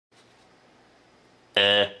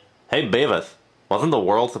Hey, Beavis, wasn't the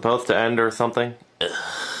world supposed to end or something?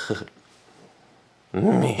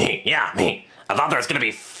 Yeah, me. I thought there was gonna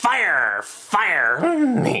be fire.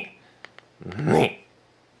 Me.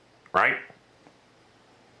 Right?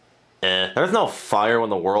 There's no fire when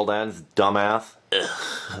the world ends, dumbass.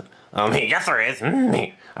 Yes there is.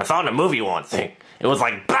 I saw it in a movie once. It was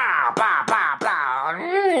like, bah, bah, bah, bah.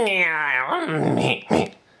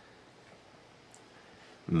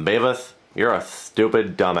 Beavis, you're a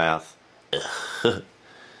stupid dumbass.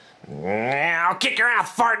 I'll kick your ass,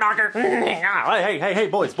 fart knocker. Hey,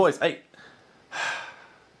 boys, hey.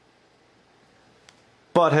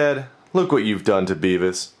 Butthead, look what you've done to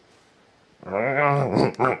Beavis.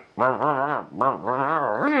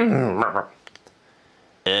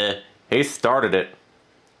 He started it.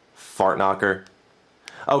 Fart knocker.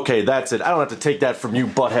 Okay, that's it. I don't have to take that from you,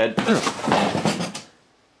 Butthead.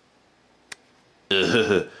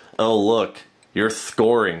 Oh, look. You're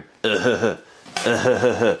scoring. Now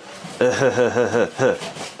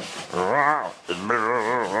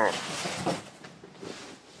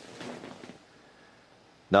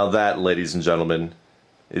that, ladies and gentlemen,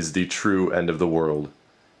 is the true end of the world.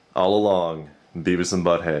 All along, Beavis and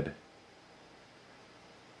Butthead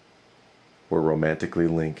were romantically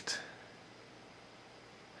linked.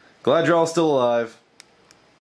 Glad you're all still alive.